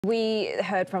We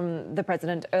heard from the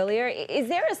president earlier. Is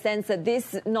there a sense that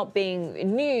this not being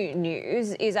new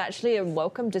news is actually a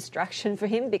welcome distraction for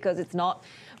him because it's not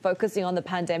focusing on the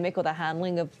pandemic or the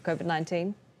handling of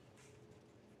COVID-19?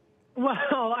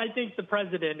 Well, I think the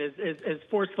president is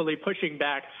forcefully pushing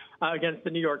back against the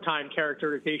New York Times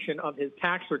characterization of his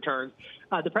tax returns.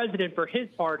 The president, for his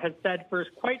part, has said for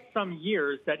quite some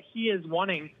years that he is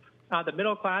wanting the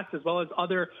middle class, as well as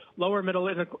other lower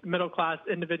middle class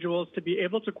individuals, to be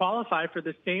able to qualify for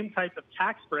the same type of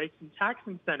tax breaks and tax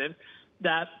incentives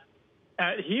that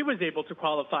he was able to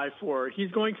qualify for. He's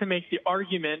going to make the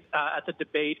argument at the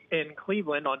debate in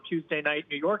Cleveland on Tuesday night,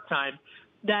 New York time,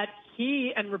 that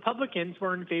he and Republicans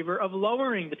were in favor of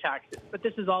lowering the taxes. But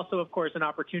this is also, of course, an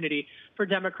opportunity for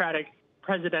Democratic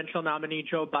presidential nominee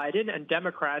Joe Biden and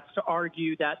Democrats to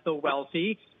argue that the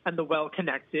wealthy and the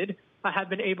well-connected have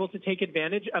been able to take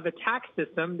advantage of a tax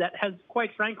system that has, quite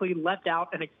frankly, left out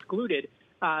and excluded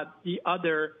the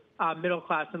other middle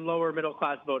class and lower middle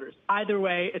class voters. Either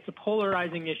way, it's a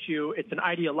polarizing issue. It's an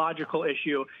ideological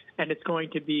issue, and it's going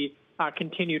to be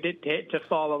continued to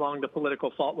fall along the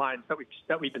political fault lines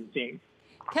that we've been seeing.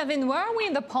 Kevin, where are we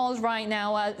in the polls right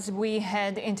now as we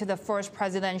head into the first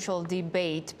presidential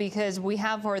debate? Because we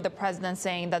have heard the president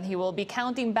saying that he will be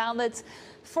counting ballots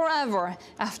forever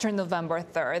after November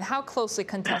 3rd. How closely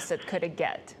contested could it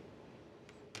get?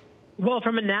 Well,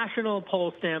 from a national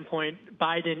poll standpoint,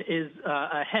 Biden is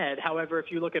ahead. However,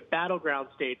 if you look at battleground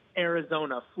states,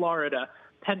 Arizona, Florida,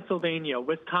 Pennsylvania,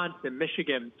 Wisconsin,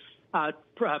 Michigan,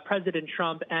 President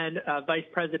Trump and Vice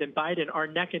President Biden are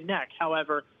neck and neck.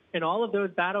 However, in all of those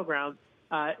battlegrounds,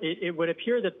 it would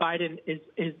appear that Biden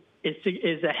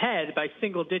is ahead by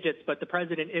single digits, but the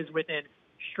president is within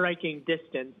striking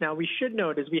distance. Now, we should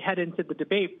note as we head into the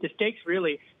debate, the stakes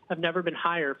really have never been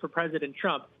higher for President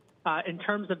Trump. In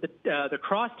terms of the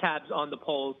crosstabs on the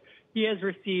polls, he has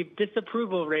received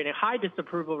high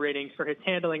disapproval ratings for his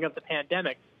handling of the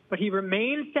pandemic, but he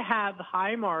remains to have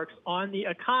high marks on the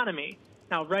economy.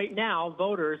 Now, right now,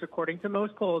 voters, according to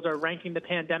most polls, are ranking the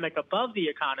pandemic above the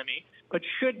economy. But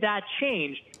should that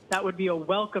change, that would be a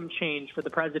welcome change for the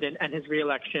president and his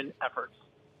reelection efforts.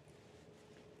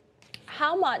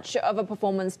 How much of a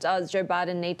performance does Joe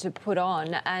Biden need to put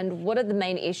on? And what are the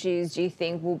main issues do you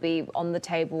think will be on the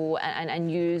table and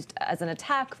used as an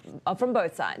attack from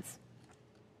both sides?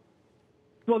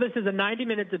 Well, this is a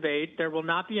 90-minute debate. There will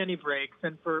not be any breaks.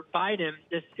 And for Biden,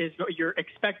 you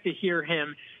expect to hear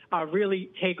him really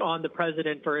take on the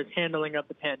president for his handling of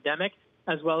the pandemic,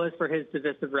 as well as for his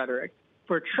divisive rhetoric.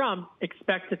 For Trump,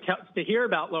 expect to hear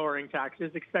about lowering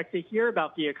taxes, expect to hear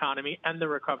about the economy and the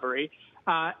recovery,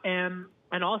 and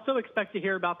also expect to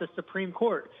hear about the Supreme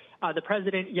Court. The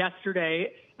president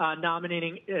yesterday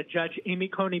nominating Judge Amy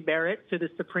Coney Barrett to the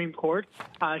Supreme Court.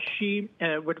 She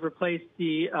would replace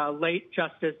the late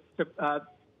Justice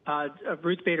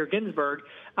Ruth Bader Ginsburg.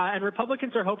 And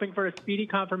Republicans are hoping for a speedy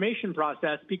confirmation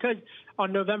process because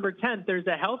on November 10th, there's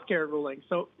a health care ruling.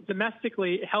 So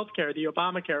domestically, health care, the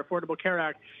Obamacare, Affordable Care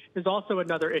Act, is also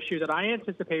another issue that I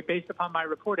anticipate, based upon my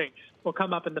reporting, will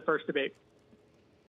come up in the first debate.